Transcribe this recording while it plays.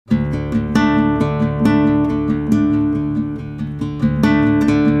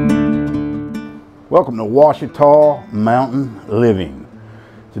Welcome to Ouachita Mountain Living.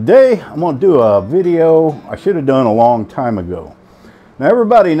 Today I'm going to do a video I should have done a long time ago. Now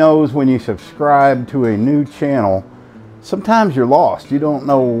everybody knows when you subscribe to a new channel, sometimes you're lost. You don't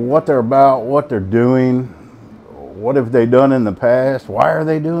know what they're about, what they're doing, what have they done in the past, why are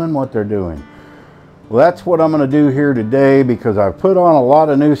they doing what they're doing. Well, that's what I'm going to do here today because I've put on a lot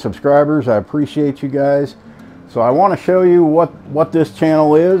of new subscribers. I appreciate you guys. So I want to show you what this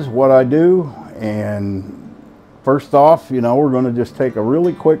channel is, what I do. And first off, we're going to just take a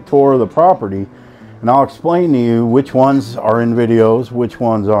really quick tour of the property, and I'll explain to you which ones are in videos, which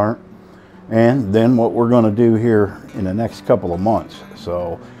ones aren't, and then what we're going to do here in the next couple of months.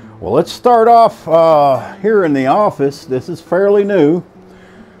 So, well, let's start off here in the office. This is fairly new.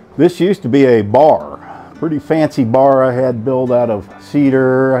 This used to be a bar, pretty fancy bar I had built out of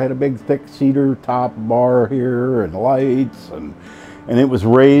cedar. I had a big thick cedar top bar here and lights, and it was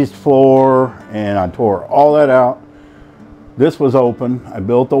raised floor, and I tore all that out. This was open. I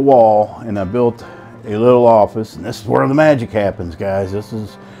built a wall and I built a little office, and this is where the magic happens, guys. This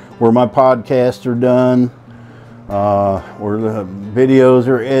is where my podcasts are done, where the videos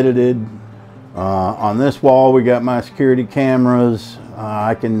are edited. On this wall we got my security cameras.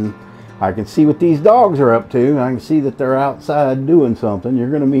 I can see what these dogs are up to. I can see that they're outside doing something.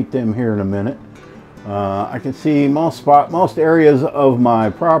 You're going to meet them here in a minute. I can see most areas of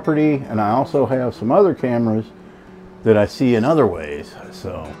my property, and I also have some other cameras that I see in other ways.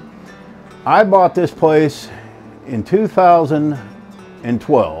 So I bought this place in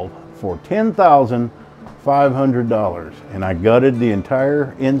 2012 for $10,500, and I gutted the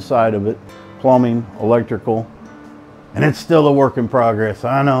entire inside of it, plumbing, electrical, and it's still a work in progress.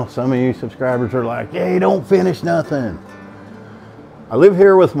 I know some of you subscribers are like, yeah, you don't finish nothing. I live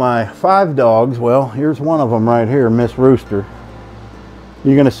here with my 5 dogs. Well, here's one of them right here, Miss Rooster.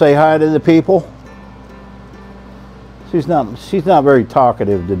 You gonna say hi to the people? She's not very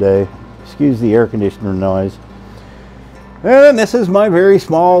talkative today. Excuse the air conditioner noise. And this is my very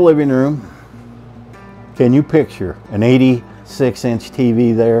small living room. Can you picture an 86-inch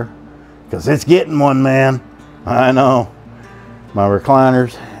TV there? Because it's getting one, man. I know. My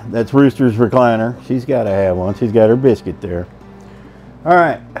recliners, that's Rooster's recliner. She's got to have one. She's got her biscuit there. All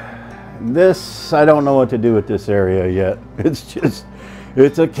right, this, I don't know what to do with this area yet.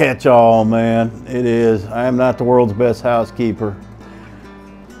 It's a catch-all, man. It is. I am not the world's best housekeeper.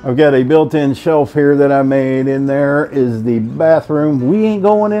 I've got a built-in shelf here that I made. In there is the bathroom. We ain't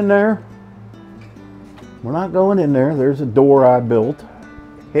going in there. We're not going in there. There's a door I built.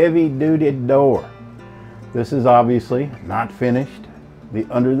 Heavy-duty door. This is obviously not finished. The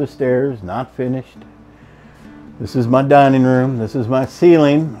under the stairs, not finished. This is my dining room. This is my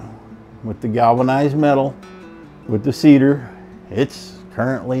ceiling with the galvanized metal, with the cedar. It's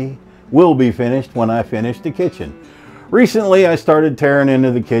currently will be finished when I finish the kitchen. Recently, I started tearing into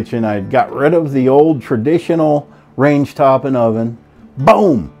the kitchen. I got rid of the old traditional range top and oven.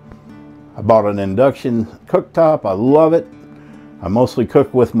 Boom! I bought an induction cooktop. I love it. I mostly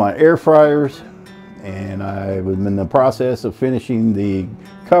cook with my air fryers, and I was in the process of finishing the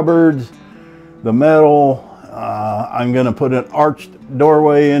cupboards, the metal. I'm going to put an arched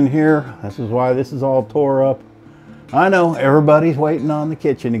doorway in here. This is why this is all tore up. I know everybody's waiting on the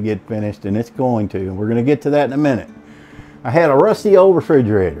kitchen to get finished, and it's going to. We're going to get to that in a minute. I had a rusty old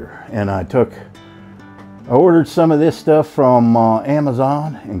refrigerator, and I ordered some of this stuff from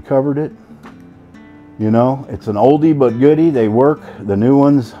Amazon and covered it. It's an oldie but goodie. They work. The new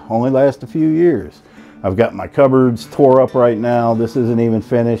ones only last a few years. I've got my cupboards tore up right now. This isn't even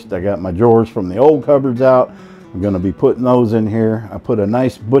finished. I got my drawers from the old cupboards out. I'm going to be putting those in here. I put a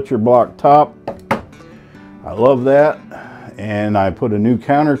nice butcher block top. I love that. And I put a new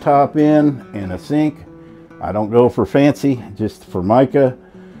countertop in and a sink. I don't go for fancy, just for mica.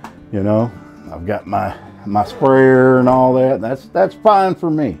 I've got my sprayer and all that. That's fine for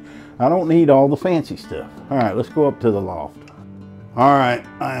me. I don't need all the fancy stuff. All right, let's go up to the loft. All right,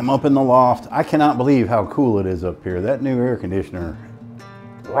 I am up in the loft. I cannot believe how cool it is up here. That new air conditioner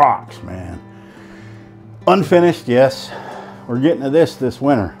rocks, man. Unfinished, yes. We're getting to this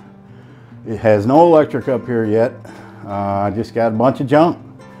winter. It has no electric up here yet. I just got a bunch of junk.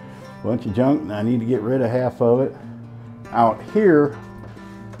 And I need to get rid of half of it. Out here,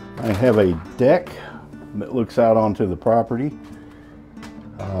 I have a deck that looks out onto the property.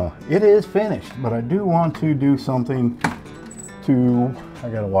 It is finished, but I do want to do something to, I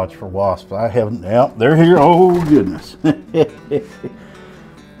gotta watch for wasps. I haven't, yep, they're here. Oh goodness. That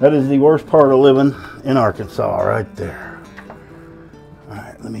is the worst part of living in Arkansas right there. All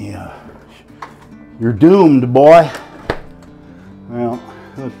right, let me, you're doomed, boy. Well,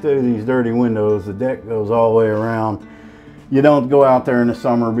 look through these dirty windows. The deck goes all the way around. You don't go out there in the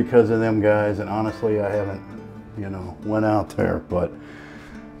summer because of them guys, and honestly I haven't, you know, went out there, but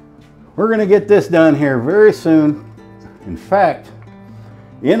we're gonna get this done here very soon. In fact,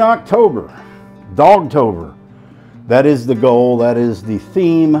 in October, Dogtober, that is the goal, that is the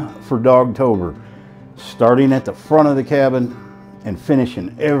theme for Dogtober. Starting at the front of the cabin and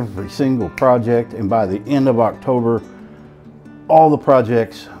finishing every single project, and by the end of October, all the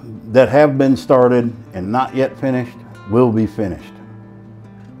projects that have been started and not yet finished will be finished.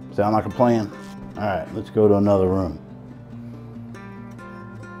 Sound like a plan? All right, let's go to another room.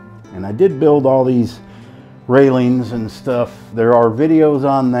 And I did build all these railings and stuff. There are videos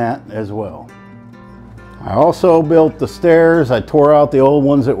on that as well. I also built the stairs. I tore out the old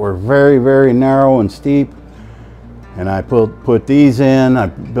ones that were very, very narrow and steep, and I put these in. I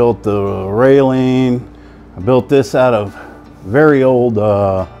built the railing. I built this out of very old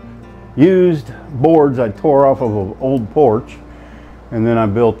used boards I tore off of an old porch, and then I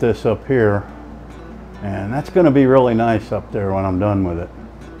built this up here, and that's going to be really nice up there when I'm done with it.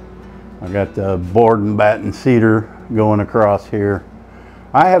 I got the board and batten cedar going across here.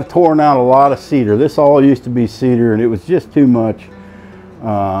 I have torn out a lot of cedar. This all used to be cedar, and it was just too much,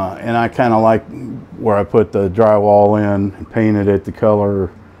 and I kind of like where I put the drywall in and painted it the color,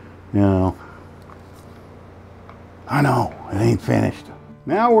 you know. I know, it ain't finished.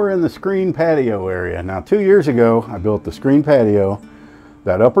 Now we're in the screen patio area. Now 2 years ago, I built the screen patio,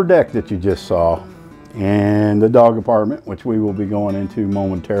 that upper deck that you just saw, and the dog apartment, which we will be going into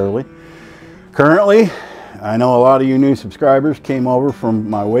momentarily. Currently, I know a lot of you new subscribers came over from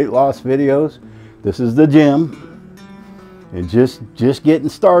my weight loss videos. This is the gym. It's just getting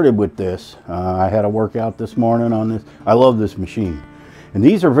started with this. I had a workout this morning on this. I love this machine. And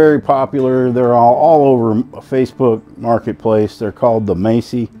these are very popular. They're all over Facebook Marketplace. They're called the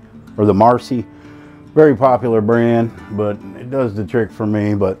Macy or the Marcy. Very popular brand, but it does the trick for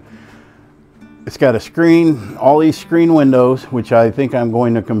me. But it's got a screen, all these screen windows, which I think I'm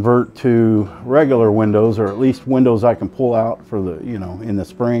going to convert to regular windows, or at least windows I can pull out for the, you know, in the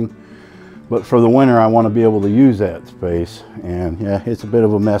spring. But for the winter, I want to be able to use that space. And yeah, it's a bit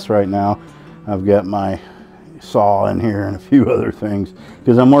of a mess right now. I've got my saw in here and a few other things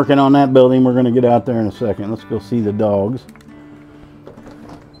because I'm working on that building. We're going to get out there in a second. Let's go see the dogs.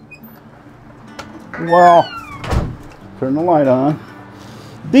 Well, turn the light on.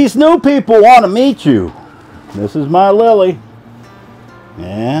 These new people want to meet you. This is my Lily.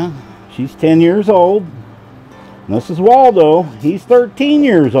 Yeah, she's 10 years old. And this is Waldo. He's 13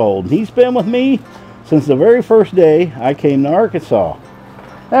 years old. He's been with me since the very first day I came to Arkansas.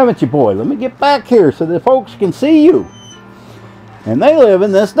 Haven't you, boy? Let me get back here so the folks can see you. And they live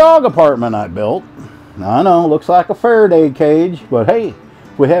in this dog apartment I built. Now, I know, looks like a Faraday cage, but hey,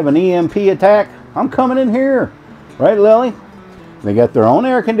 if we have an EMP attack, I'm coming in here. Right, Lily? They got their own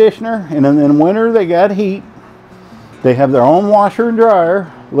air conditioner, and then in winter they got heat. They have their own washer and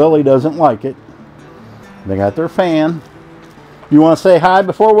dryer. Lily doesn't like it. They got their fan. You want to say hi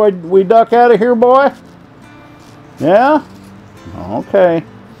before we duck out of here, boy? Yeah? Okay.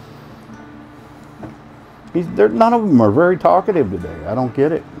 None of them are very talkative today. I don't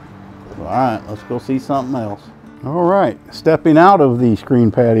get it. All right, let's go see something else. All right, stepping out of the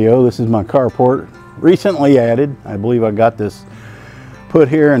screen patio. This is my carport. Recently added. I believe I got this put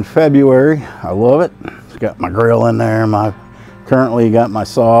here in February. I love it. It's got my grill in there. Currently got my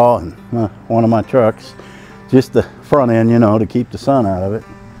saw and one of my trucks. Just the front end, you know, to keep the sun out of it.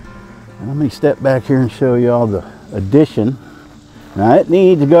 Let me step back here and show you all the addition. Now it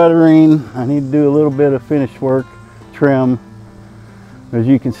needs guttering. I need to do a little bit of finish work, trim. As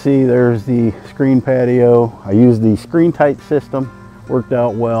you can see, there's the screen patio. I used the screen tight system, worked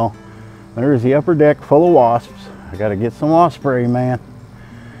out well. There's the upper deck full of wasps. I got to get some wasp spray, man.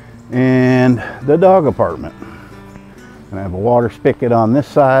 And the dog apartment. And I have a water spigot on this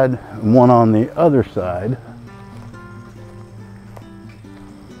side and one on the other side.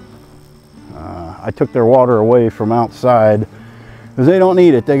 I took their water away from outside because they don't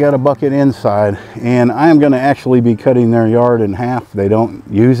need it. They got a bucket inside, and I'm going to actually be cutting their yard in half. They don't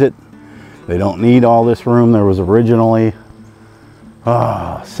use it. They don't need all this room. There was originally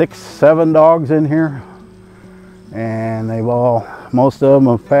 6, 7 dogs in here, and most of them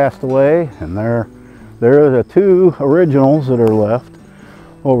have passed away, and there are the 2 originals that are left.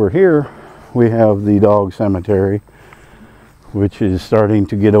 Over here we have the dog cemetery, which is starting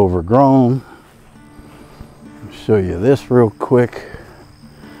to get overgrown. Show you this real quick.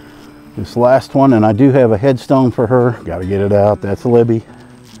 This last one, and I do have a headstone for her. Got to get it out. That's Libby.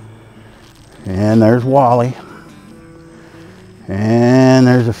 And there's Wally. And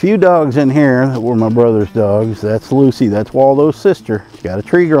there's a few dogs in here that were my brother's dogs. That's Lucy, that's Waldo's sister. She's got a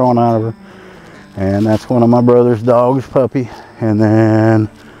tree growing out of her. And that's one of my brother's dogs, Puppy. And then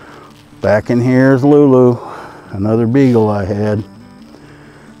back in here is Lulu, another beagle I had.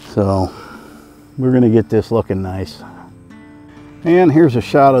 So we're gonna get this looking nice. And here's a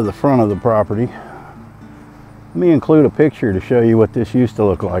shot of the front of the property. Let me include a picture to show you what this used to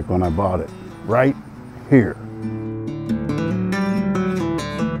look like when I bought it. Right here.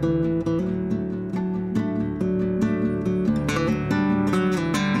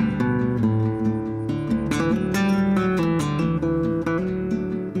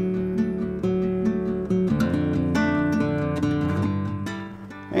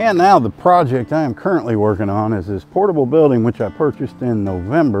 And now the project I am currently working on is this portable building, which I purchased in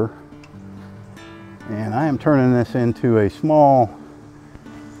November. And I am turning this into a small,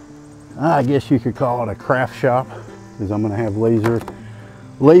 I guess you could call it a craft shop, because I'm going to have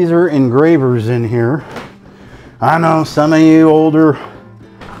laser engravers in here. I know some of you older,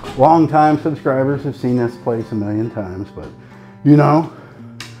 long-time subscribers have seen this place a million times, but you know,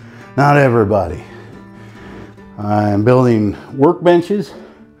 not everybody. I'm building workbenches.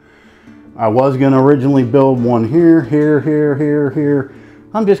 I was going to originally build one here, here.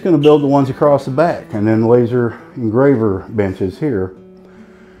 I'm just going to build the ones across the back and then laser engraver benches here.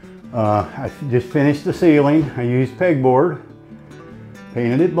 I just finished the ceiling. I used pegboard,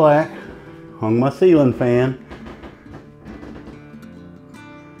 painted it black, hung my ceiling fan,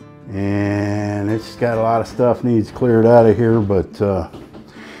 and it's got a lot of stuff needs cleared out of here, but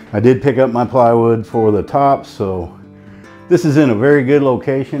I did pick up my plywood for the top, so this is in a very good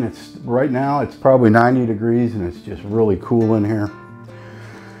location. Right now it's probably 90 degrees and it's just really cool in here.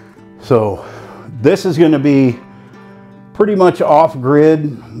 So this is going to be pretty much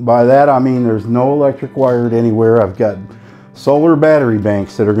off-grid. By that I mean there's no electric wired anywhere. I've got solar battery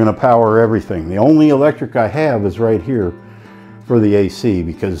banks that are going to power everything. The only electric I have is right here for the AC,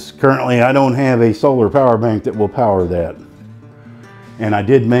 because currently I don't have a solar power bank that will power that. And I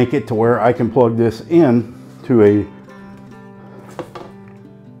did make it to where I can plug this in to a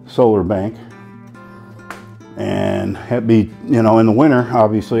solar bank, and that'd be, you know, in the winter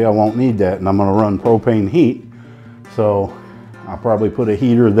obviously I won't need that, and I'm going to run propane heat, so I'll probably put a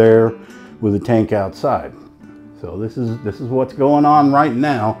heater there with a tank outside. So this is what's going on right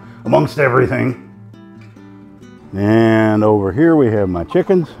now amongst everything. And over here we have my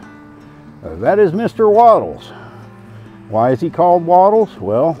chickens. That is Mr. Waddles. Why is he called Waddles?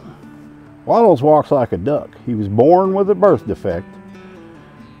 Well, Waddles walks like a duck. He was born with a birth defect,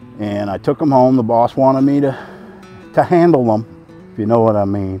 and I took him home. The boss wanted me to handle them, if you know what I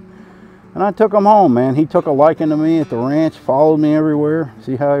mean. And I took him home, man. He took a liking to me at the ranch, followed me everywhere.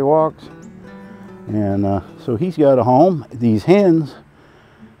 See how he walks? And so he's got a home. These hens,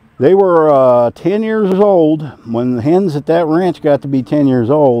 they were 10 years old. When the hens at that ranch got to be 10 years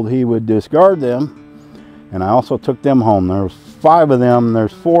old, he would discard them. And I also took them home. There was 5 of them.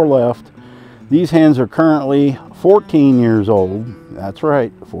 There's 4 left. These hens are currently 14 years old. That's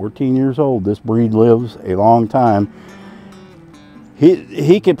right, 14 years old. This breed lives a long time.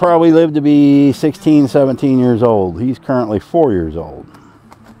 He could probably live to be 16, 17 years old. He's currently 4 years old.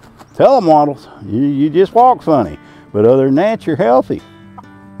 Tell him, Waddles, you just walk funny, but other than that, you're healthy.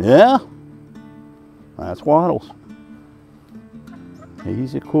 Yeah, that's Waddles.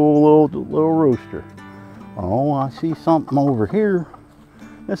 He's a cool little rooster. Oh, I see something over here.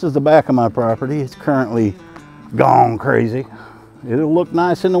 This is the back of my property. It's currently gone crazy. It'll look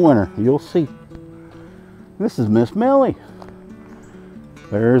nice in the winter. You'll see. This is Miss Millie.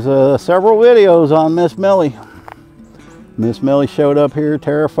 There's several videos on Miss Millie. Miss Millie showed up here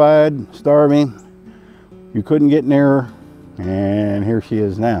terrified, starving. You couldn't get near her, and here she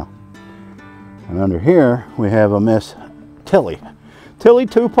is now. And under here we have a Miss Tilly. Tilly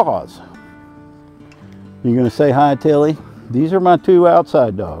Two Paws. You gonna say hi, Tilly? These are my 2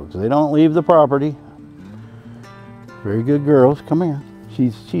 outside dogs. They don't leave the property. Very good girls. Come here.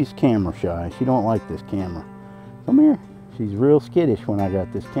 She's camera shy. She don't like this camera. Come here. She's real skittish when I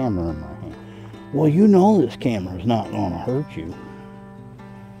got this camera in my hand. Well, you know this camera is not going to hurt you.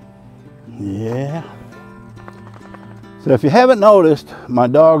 Yeah. So if you haven't noticed, my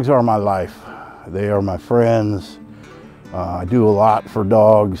dogs are my life. They are my friends. I do a lot for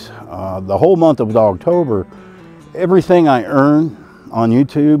dogs. The whole month of October, everything I earn on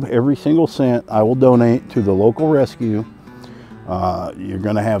YouTube, every single cent, I will donate to the local rescue. You're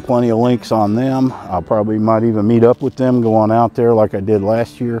going to have plenty of links on them. I'll probably might even meet up with them going out there like I did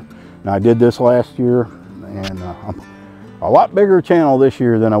last year. And I did this last year, and I'm a lot bigger channel this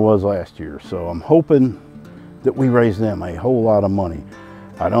year than I was last year. So I'm hoping that we raise them a whole lot of money.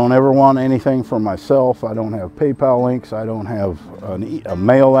 I don't ever want anything for myself. I don't have PayPal links. I don't have a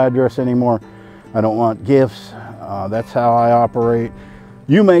mail address anymore. I don't want gifts. That's how I operate.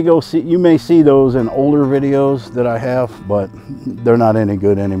 You may see those in older videos that I have, but they're not any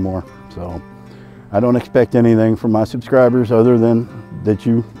good anymore. So I don't expect anything from my subscribers other than that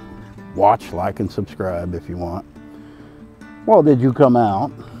you watch, like, and subscribe if you want. Well, did you come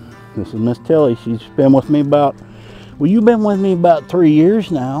out? This is Miss Tilly. She's been with me about, well, you've been with me about 3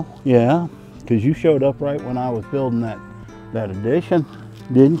 years now. Yeah, because you showed up right when I was building that addition,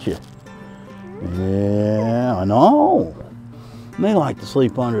 didn't you? Yeah, I know. They like to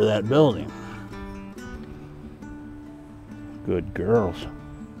sleep under that building. Good girls.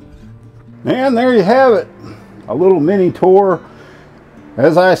 And there you have it. A little mini tour.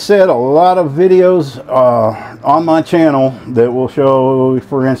 As I said, a lot of videos on my channel that will show,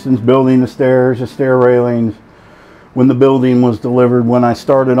 for instance, building the stairs, the stair railings, when the building was delivered, when I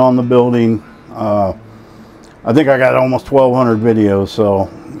started on the building. I think I got almost 1,200 videos, so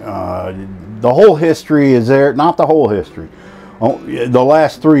the whole history is there. Not the whole history. The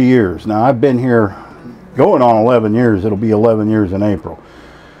last 3 years. Now, I've been here going on 11 years. It'll be 11 years in April.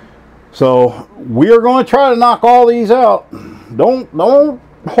 So we are going to try to knock all these out. Don't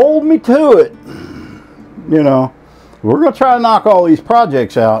hold me to it. You know, we're going to try to knock all these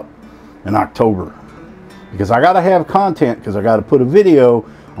projects out in October, because I got to have content, because I got to put a video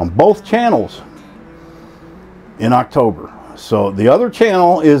on both channels in October. So the other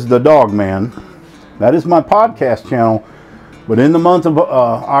channel is the Dog Man. That is my podcast channel. But in the month of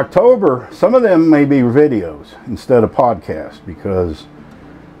October, some of them may be videos instead of podcasts, because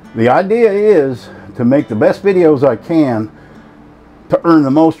the idea is to make the best videos I can to earn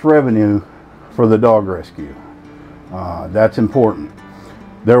the most revenue for the dog rescue. That's important.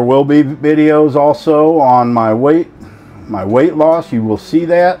 There will be videos also on my weight loss. You will see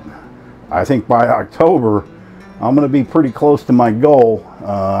that. I think by October, I'm going to be pretty close to my goal.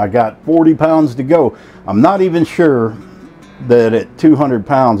 I got 40 pounds to go. I'm not even sure that at 200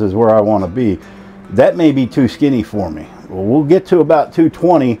 pounds is where I want to be. That may be too skinny for me. Well, we'll get to about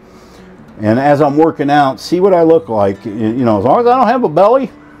 220, and as I'm working out, see what I look like. You know, as long as I don't have a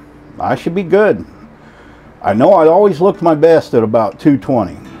belly, I should be good. I know I always looked my best at about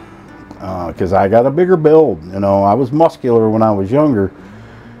 220 because I got a bigger build. You know, I was muscular when I was younger,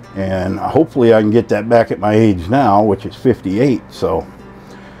 and hopefully I can get that back at my age now, which is 58. So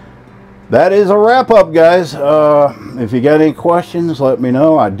that is a wrap up, guys. If you got any questions, let me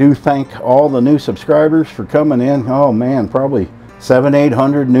know. I do thank all the new subscribers for coming in. Oh man, probably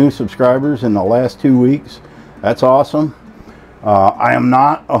 700-800 new subscribers in the last 2 weeks. That's awesome. I am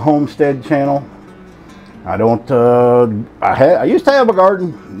not a homestead channel. I don't, I used to have a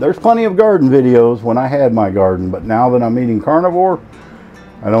garden. There's plenty of garden videos when I had my garden, but now that I'm eating carnivore,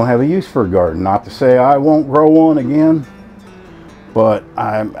 I don't have a use for a garden. Not to say I won't grow one again, but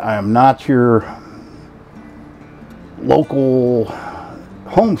I'm not your local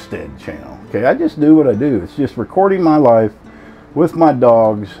homestead channel. Okay, I just do what I do. It's just recording my life with my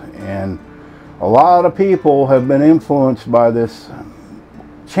dogs, and a lot of people have been influenced by this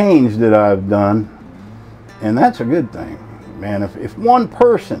change that I've done, and that's a good thing. Man, if one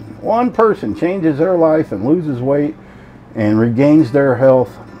person changes their life and loses weight and regains their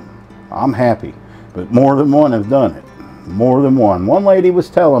health, I'm happy. But more than one have done it. More than one. One lady was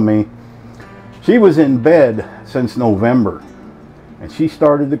telling me she was in bed since November, and she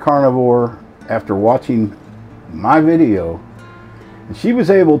started the carnivore after watching my video, and she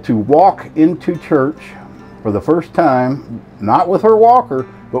was able to walk into church for the first time, not with her walker,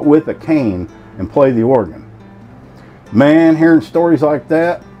 but with a cane, and play the organ. Man, hearing stories like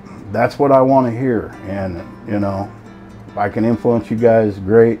that, that's what I want to hear. And you know, if I can influence you guys,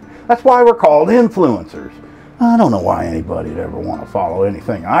 great. That's why we're called influencers. I don't know why anybody'd ever want to follow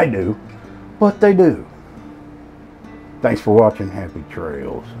anything I do, but they do. Thanks for watching. Happy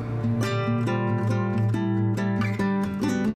trails.